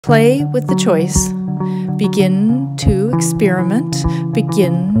Play with the choice. Begin to experiment.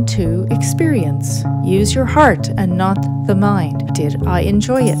 Begin to experience. Use your heart and not the mind. Did I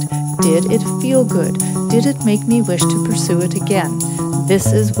enjoy it? Did it feel good? Did it make me wish to pursue it again?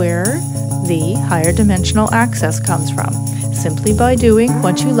 This is where the higher dimensional access comes from. Simply by doing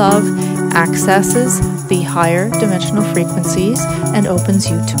what you love accesses the higher dimensional frequencies and opens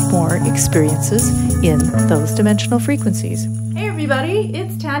you to more experiences in those dimensional frequencies. Hey everybody,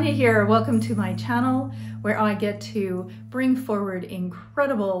 it's Tanya here. Welcome to my channel where I get to bring forward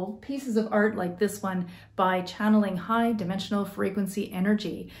incredible pieces of art like this one by channeling high dimensional frequency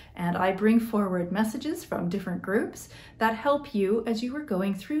energy. And I bring forward messages from different groups that help you as you are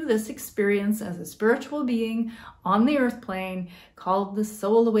going through this experience as a spiritual being on the earth plane called the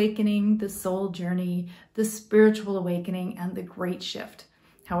soul awakening, the soul journey, the spiritual awakening, and the great shift.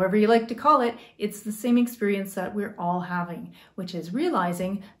 However you like to call it, it's the same experience that we're all having, which is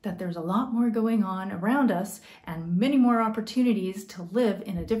realizing that there's a lot more going on around us and many more opportunities to live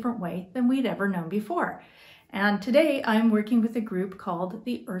in a different way than we'd ever known before. And today I'm working with a group called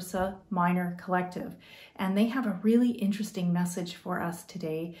the Ursa Minor Collective, and they have a really interesting message for us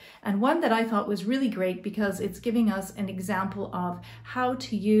today, and one that I thought was really great because it's giving us an example of how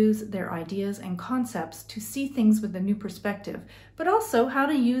to use their ideas and concepts to see things with a new perspective, but also how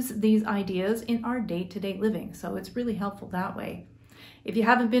to use these ideas in our day-to-day living. So it's really helpful that way. If you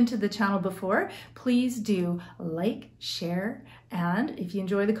haven't been to the channel before, please do like, share, and if you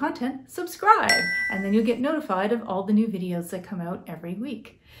enjoy the content, subscribe, and then you'll get notified of all the new videos that come out every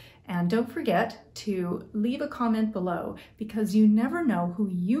week. And don't forget to leave a comment below because you never know who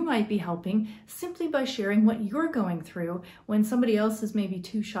you might be helping simply by sharing what you're going through when somebody else is maybe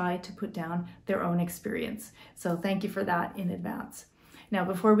too shy to put down their own experience. So thank you for that in advance. Now,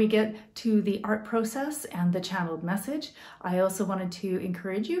 before we get to the art process and the channeled message, I also wanted to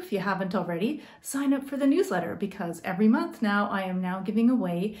encourage you, if you haven't already, sign up for the newsletter because every month now I am now giving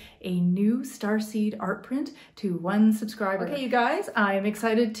away a new starseed art print to one subscriber. Okay, you guys, I'm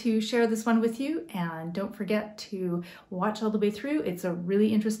excited to share this one with you, and don't forget to watch all the way through. It's a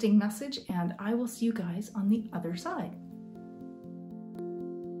really interesting message, and I will see you guys on the other side.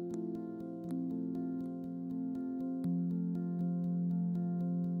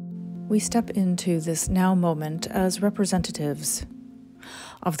 We step into this now moment as representatives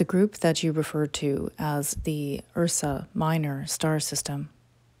of the group that you refer to as the Ursa Minor star system.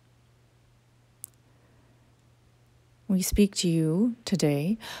 We speak to you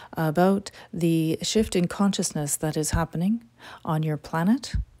today about the shift in consciousness that is happening on your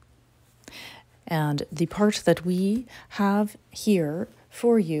planet and the part that we have here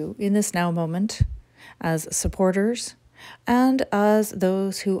for you in this now moment as supporters and as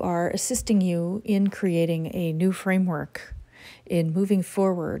those who are assisting you in creating a new framework, in moving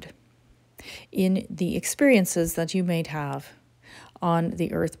forward, in the experiences that you may have on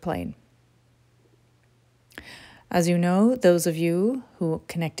the earth plane. As you know, those of you who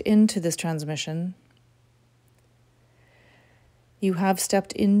connect into this transmission, you have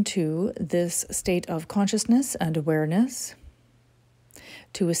stepped into this state of consciousness and awareness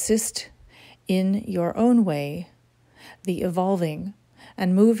to assist in your own way the evolving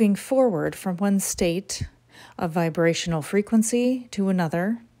and moving forward from one state of vibrational frequency to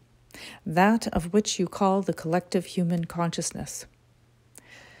another, that of which you call the collective human consciousness.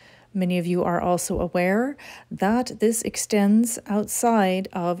 Many of you are also aware that this extends outside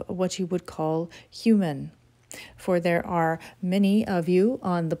of what you would call human, for there are many of you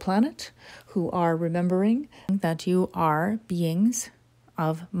on the planet who are remembering that you are beings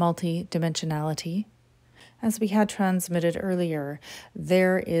of multi-dimensionality. As we had transmitted earlier,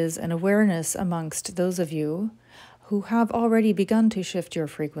 there is an awareness amongst those of you who have already begun to shift your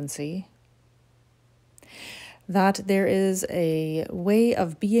frequency, that there is a way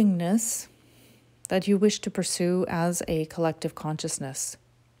of beingness that you wish to pursue as a collective consciousness.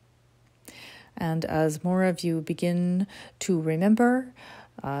 And as more of you begin to remember,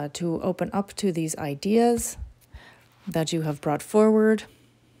 to open up to these ideas that you have brought forward,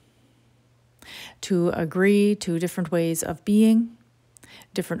 to agree to different ways of being,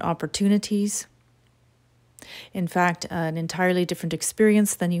 different opportunities. In fact, an entirely different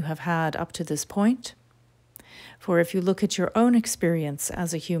experience than you have had up to this point. For if you look at your own experience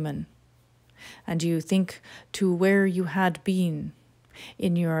as a human, and you think to where you had been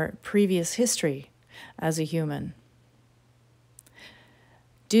in your previous history as a human,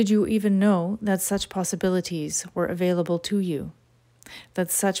 did you even know that such possibilities were available to you?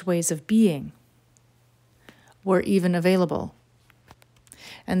 That such ways of being were even available?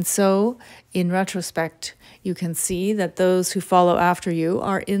 And so, in retrospect, you can see that those who follow after you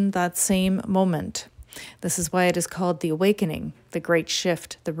are in that same moment. This is why it is called the awakening, the great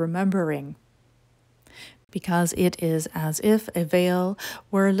shift, the remembering, because it is as if a veil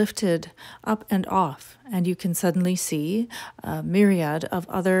were lifted up and off, and you can suddenly see a myriad of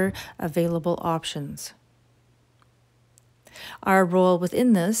other available options. Our role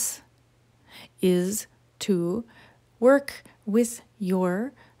within this is to work with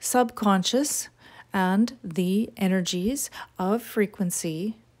your subconscious and the energies of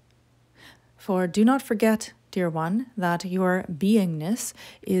frequency. For do not forget, dear one, that your beingness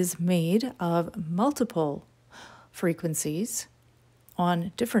is made of multiple frequencies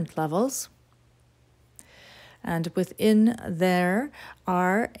on different levels. And within there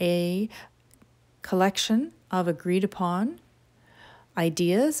are a collection of agreed upon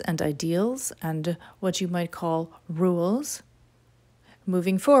ideas and ideals and what you might call rules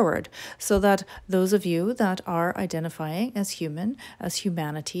moving forward, so that those of you that are identifying as human, as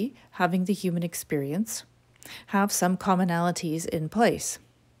humanity, having the human experience, have some commonalities in place.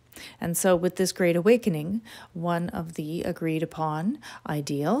 And so with this great awakening, one of the agreed upon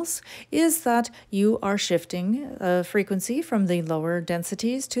ideals is that you are shifting frequency from the lower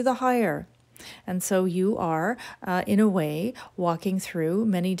densities to the higher. And so you are, in a way, walking through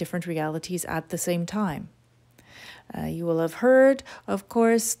many different realities at the same time. You will have heard, of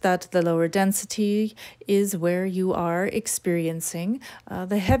course, that the lower density is where you are experiencing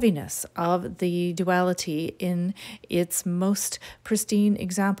the heaviness of the duality in its most pristine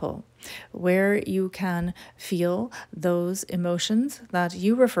example, where you can feel those emotions that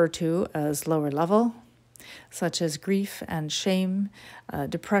you refer to as lower level, such as grief and shame,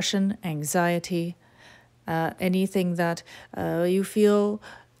 depression, anxiety, anything that you feel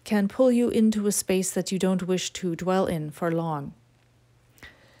can pull you into a space that you don't wish to dwell in for long.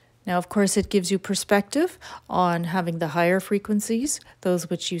 Now, of course, it gives you perspective on having the higher frequencies, those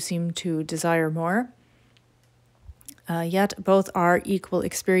which you seem to desire more, yet both are equal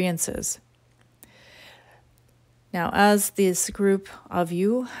experiences. Now, as this group of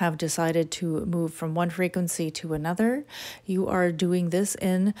you have decided to move from one frequency to another, you are doing this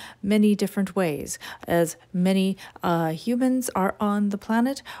in many different ways. As many humans are on the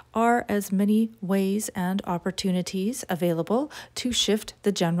planet, are as many ways and opportunities available to shift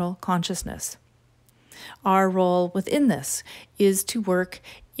the general consciousness. Our role within this is to work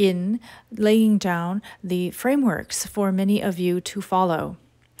in laying down the frameworks for many of you to follow.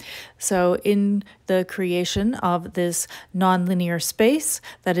 So in the creation of this nonlinear space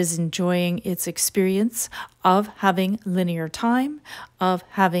that is enjoying its experience of having linear time, of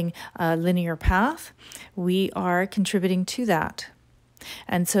having a linear path, we are contributing to that.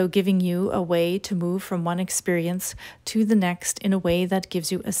 And so giving you a way to move from one experience to the next in a way that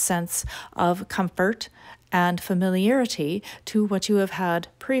gives you a sense of comfort and familiarity to what you have had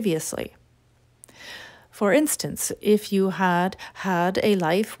previously. For instance, if you had had a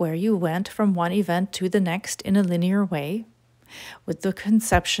life where you went from one event to the next in a linear way, with the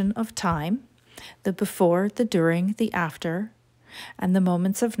conception of time, the before, the during, the after, and the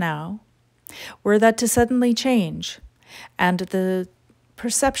moments of now, were that to suddenly change, and the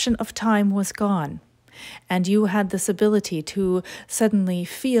perception of time was gone, and you had this ability to suddenly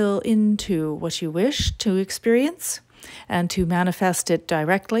feel into what you wish to experience and to manifest it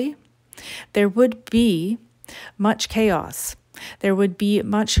directly, there would be much chaos. There would be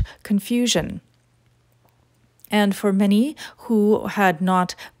much confusion. And for many who had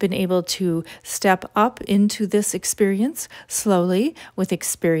not been able to step up into this experience slowly with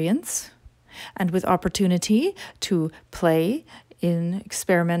experience and with opportunity to play in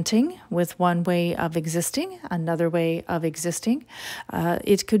experimenting with one way of existing, another way of existing,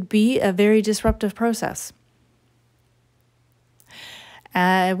 it could be a very disruptive process.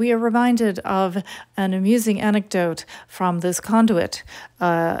 We are reminded of an amusing anecdote from this conduit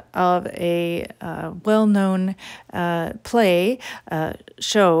of a well-known play,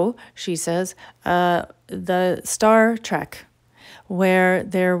 show, she says, the Star Trek, where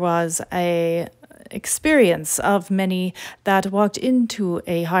there was a experience of many that walked into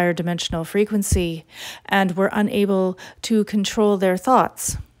a higher dimensional frequency and were unable to control their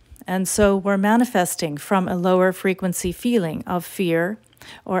thoughts. And so we're manifesting from a lower frequency feeling of fear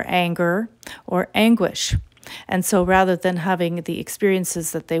or anger or anguish. And so rather than having the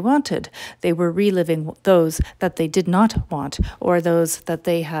experiences that they wanted, they were reliving those that they did not want or those that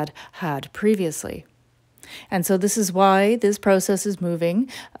they had had previously. And so this is why this process is moving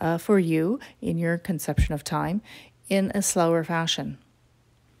for you in your conception of time in a slower fashion.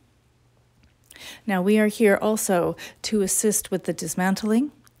 Now, we are here also to assist with the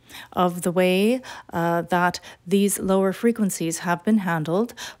dismantling of the way that these lower frequencies have been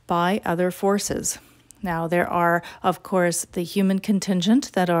handled by other forces. Now, there are, of course, the human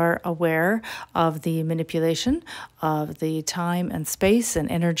contingent that are aware of the manipulation of the time and space and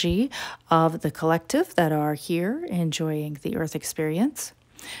energy of the collective that are here enjoying the Earth experience.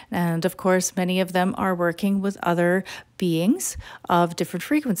 And of course, many of them are working with other beings of different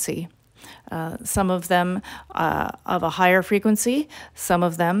frequency. Some of them of a higher frequency, some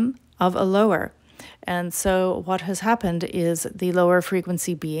of them of a lower. And so what has happened is the lower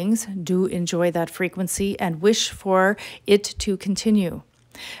frequency beings do enjoy that frequency and wish for it to continue.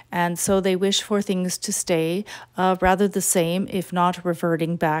 And so they wish for things to stay rather the same, if not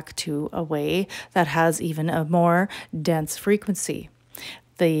reverting back to a way that has even a more dense frequency.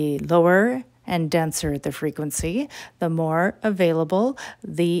 The lower and denser the frequency, the more available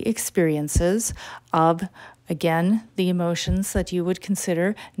the experiences of, again, the emotions that you would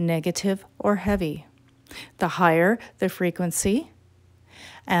consider negative or heavy. The higher the frequency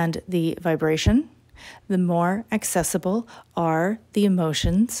and the vibration, the more accessible are the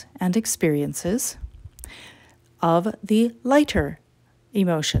emotions and experiences of the lighter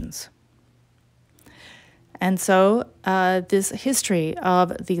emotions. And so this history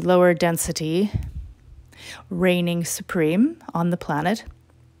of the lower density reigning supreme on the planet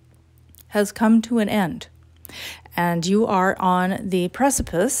has come to an end. And you are on the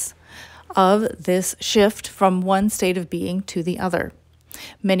precipice of this shift from one state of being to the other.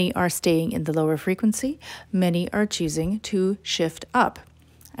 Many are staying in the lower frequency, many are choosing to shift up.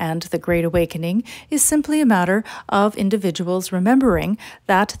 And the Great Awakening is simply a matter of individuals remembering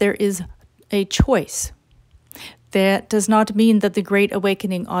that there is a choice. That does not mean that the Great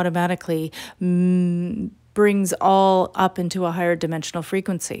Awakening automatically brings all up into a higher dimensional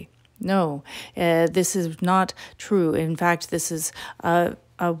frequency. No, this is not true. In fact, this is a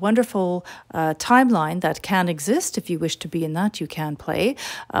wonderful timeline that can exist. If you wish to be in that, you can play.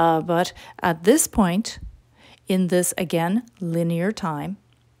 But at this point, in this, again, linear time,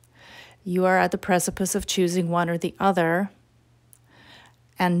 you are at the precipice of choosing one or the other,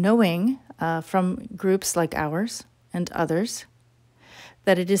 and knowing from groups like ours and others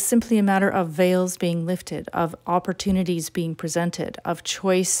that it is simply a matter of veils being lifted, of opportunities being presented, of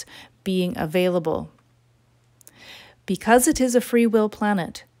choice being available. Because it is a free will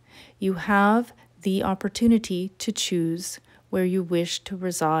planet, you have the opportunity to choose where you wish to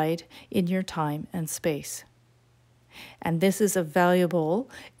reside in your time and space. And this is a valuable,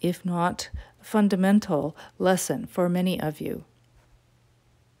 if not fundamental, lesson for many of you.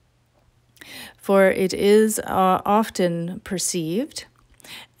 For it is often perceived,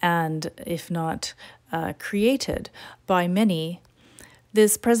 and if not created by many,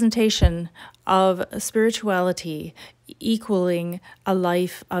 this presentation of spirituality equaling a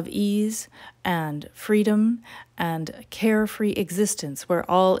life of ease and freedom and carefree existence where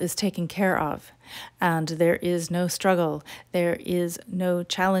all is taken care of and there is no struggle, there is no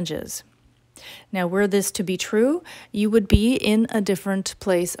challenges. Now, were this to be true, you would be in a different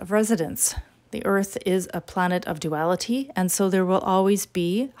place of residence. The Earth is a planet of duality, and so there will always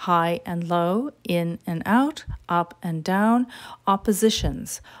be high and low, in and out, up and down,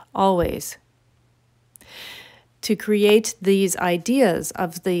 oppositions, always. To create these ideas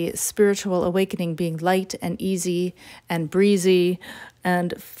of the spiritual awakening being light and easy and breezy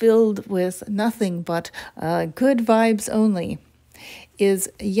and filled with nothing but good vibes only is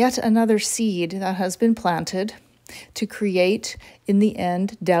yet another seed that has been planted to create, in the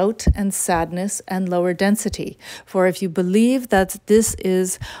end, doubt and sadness and lower density. For if you believe that this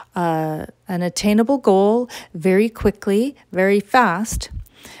is an attainable goal very quickly, very fast,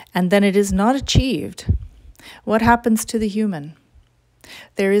 and then it is not achieved, what happens to the human?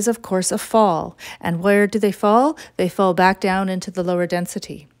 There is, of course, a fall. And where do they fall? They fall back down into the lower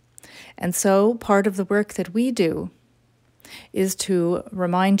density. And so part of the work that we do is to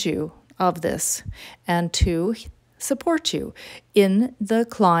remind you of this and to support you in the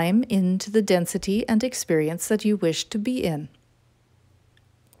climb into the density and experience that you wish to be in.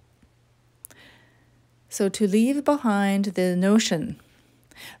 So to leave behind the notion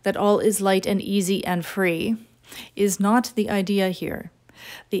that all is light and easy and free is not the idea here.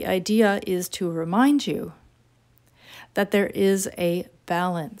 The idea is to remind you that there is a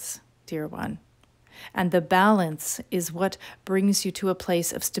balance, dear one. And the balance is what brings you to a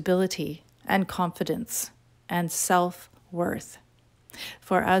place of stability and confidence and self-worth.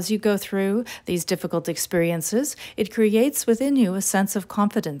 For as you go through these difficult experiences, it creates within you a sense of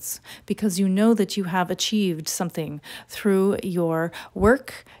confidence because you know that you have achieved something through your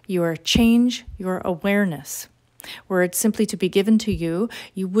work, your change, your awareness. Were it simply to be given to you,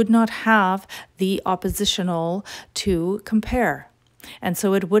 you would not have the oppositional to compare. And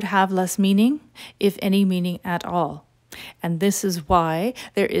so it would have less meaning, if any meaning at all. And this is why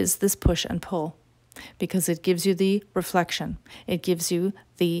there is this push and pull, because it gives you the reflection. It gives you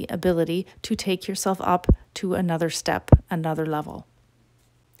the ability to take yourself up to another step, another level.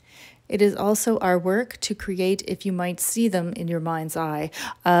 It is also our work to create, if you might see them in your mind's eye,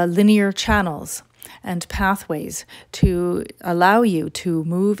 linear channels and pathways to allow you to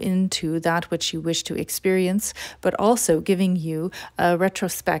move into that which you wish to experience, but also giving you a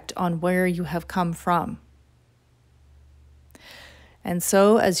retrospect on where you have come from. And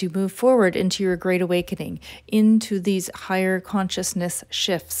so as you move forward into your great awakening, into these higher consciousness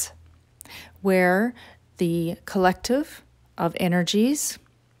shifts, where the collective of energies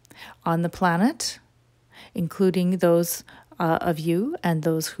on the planet, including those of you and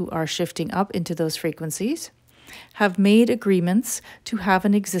those who are shifting up into those frequencies, have made agreements to have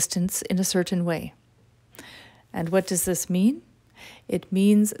an existence in a certain way. And what does this mean? It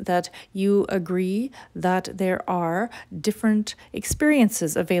means that you agree that there are different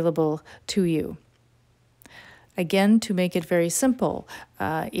experiences available to you. Again, to make it very simple,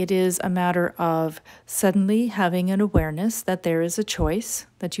 it is a matter of suddenly having an awareness that there is a choice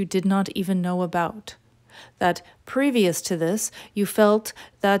that you did not even know about. That previous to this, you felt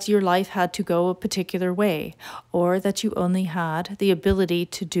that your life had to go a particular way, or that you only had the ability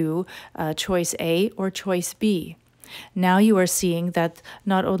to do choice A or choice B. Now you are seeing that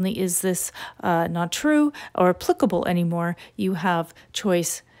not only is this not true or applicable anymore, you have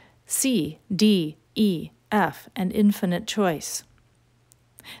choice C, D, E, F, and infinite choice.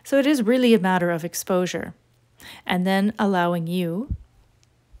 So it is really a matter of exposure, and then allowing you,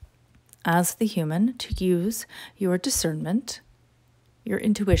 as the human, to use your discernment, your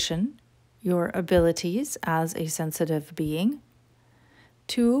intuition, your abilities as a sensitive being,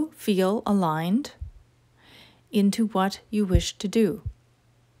 to feel aligned into what you wish to do.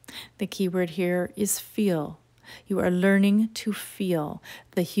 The key word here is feel. You are learning to feel.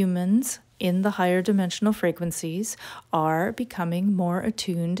 The humans in the higher dimensional frequencies are becoming more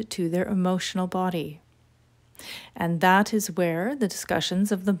attuned to their emotional body. And that is where the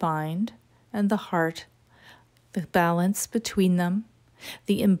discussions of the mind and the heart, the balance between them,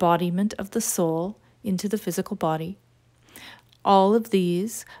 the embodiment of the soul into the physical body, all of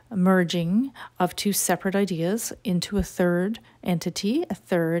these merging of two separate ideas into a third entity, a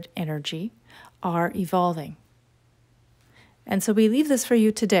third energy, are evolving. And so we leave this for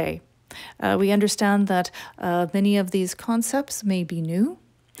you today. We understand that many of these concepts may be new.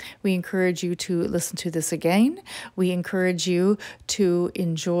 We encourage you to listen to this again. We encourage you to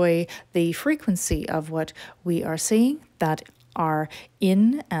enjoy the frequency of what we are saying, that are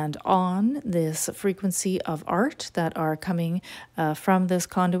in and on this frequency of art, that are coming from this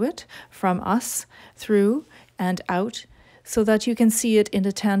conduit, from us, through and out, so that you can see it in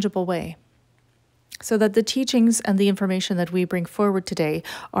a tangible way. So that the teachings and the information that we bring forward today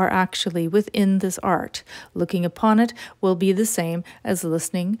are actually within this art. Looking upon it will be the same as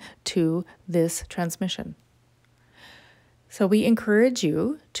listening to this transmission. So we encourage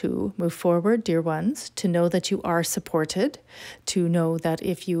you to move forward, dear ones, to know that you are supported, to know that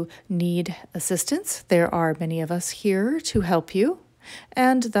if you need assistance, there are many of us here to help you,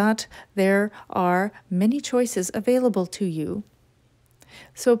 and that there are many choices available to you.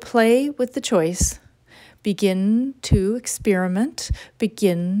 So play with the choice. Begin to experiment,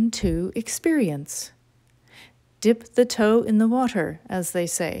 begin to experience. Dip the toe in the water, as they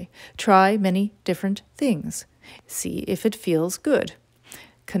say. Try many different things. See if it feels good.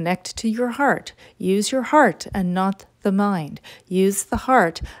 Connect to your heart. Use your heart and not the mind. Use the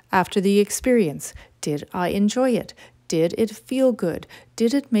heart after the experience. Did I enjoy it? Did it feel good?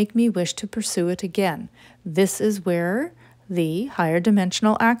 Did it make me wish to pursue it again? This is where the higher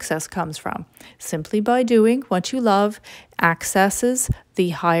dimensional access comes from. Simply by doing what you love accesses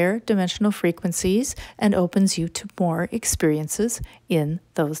the higher dimensional frequencies and opens you to more experiences in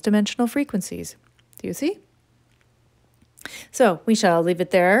those dimensional frequencies. Do you see? So we shall leave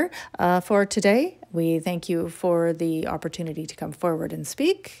it there for today. We thank you for the opportunity to come forward and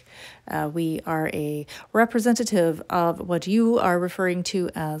speak. We are a representative of what you are referring to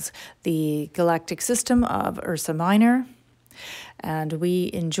as the galactic system of Ursa Minor. And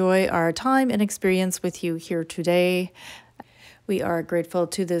we enjoy our time and experience with you here today. We are grateful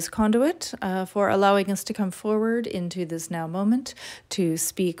to this conduit for allowing us to come forward into this now moment to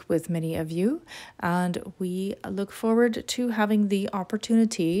speak with many of you. And we look forward to having the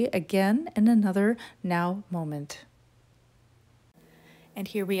opportunity again in another now moment. And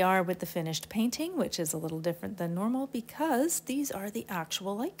here we are with the finished painting, which is a little different than normal because these are the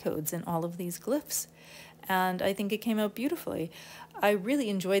actual light codes in all of these glyphs. And I think it came out beautifully. I really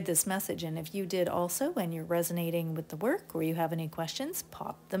enjoyed this message, and if you did also and you're resonating with the work or you have any questions,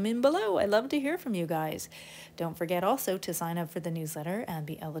 pop them in below. I love to hear from you guys. Don't forget also to sign up for the newsletter and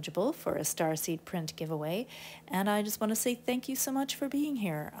be eligible for a Starseed print giveaway. And I just want to say thank you so much for being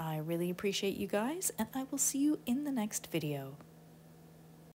here. I really appreciate you guys, and I will see you in the next video.